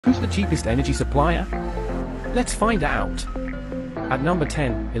Who's the cheapest energy supplier? Let's find out. At number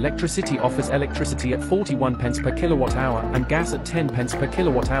 10, Electricity offers electricity at 41 pence per kilowatt hour and gas at 10 pence per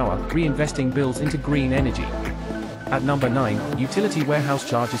kilowatt hour, reinvesting bills into green energy. At number 9, Utility Warehouse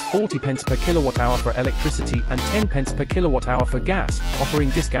charges 40 pence per kilowatt hour for electricity and 10 pence per kilowatt hour for gas, offering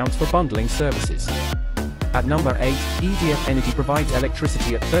discounts for bundling services. At number 8, EDF Energy provides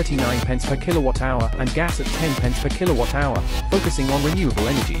electricity at 39 pence per kilowatt hour and gas at 10 pence per kilowatt hour, focusing on renewable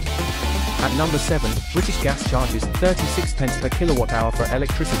energy. At number 7, British Gas charges 36 pence per kilowatt hour for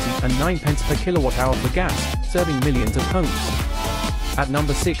electricity and 9 pence per kilowatt hour for gas, serving millions of homes. At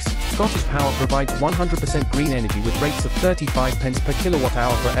number 6, Scottish Power provides 100% green energy with rates of 35 pence per kilowatt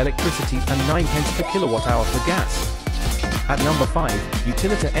hour for electricity and 9 pence per kilowatt hour for gas. At number 5,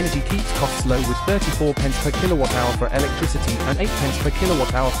 Utilita Energy keeps costs low with 34 pence per kilowatt hour for electricity and 8 pence per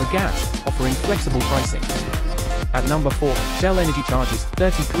kilowatt hour for gas, offering flexible pricing. At number 4, Shell Energy charges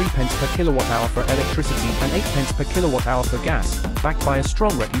 33 pence per kilowatt hour for electricity and 8 pence per kilowatt hour for gas, backed by a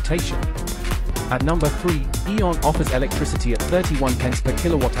strong reputation. At number 3, E.ON offers electricity at 31 pence per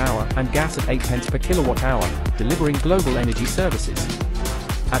kilowatt hour and gas at 8 pence per kilowatt hour, delivering global energy services.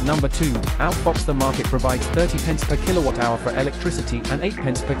 At number 2, Outfox the market provides 30 pence per kilowatt hour for electricity and 8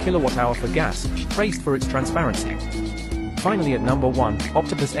 pence per kilowatt hour for gas, praised for its transparency. Finally at number 1,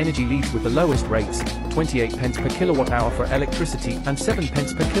 Octopus Energy leads with the lowest rates, 28 pence per kilowatt hour for electricity and 7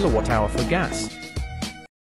 pence per kilowatt hour for gas.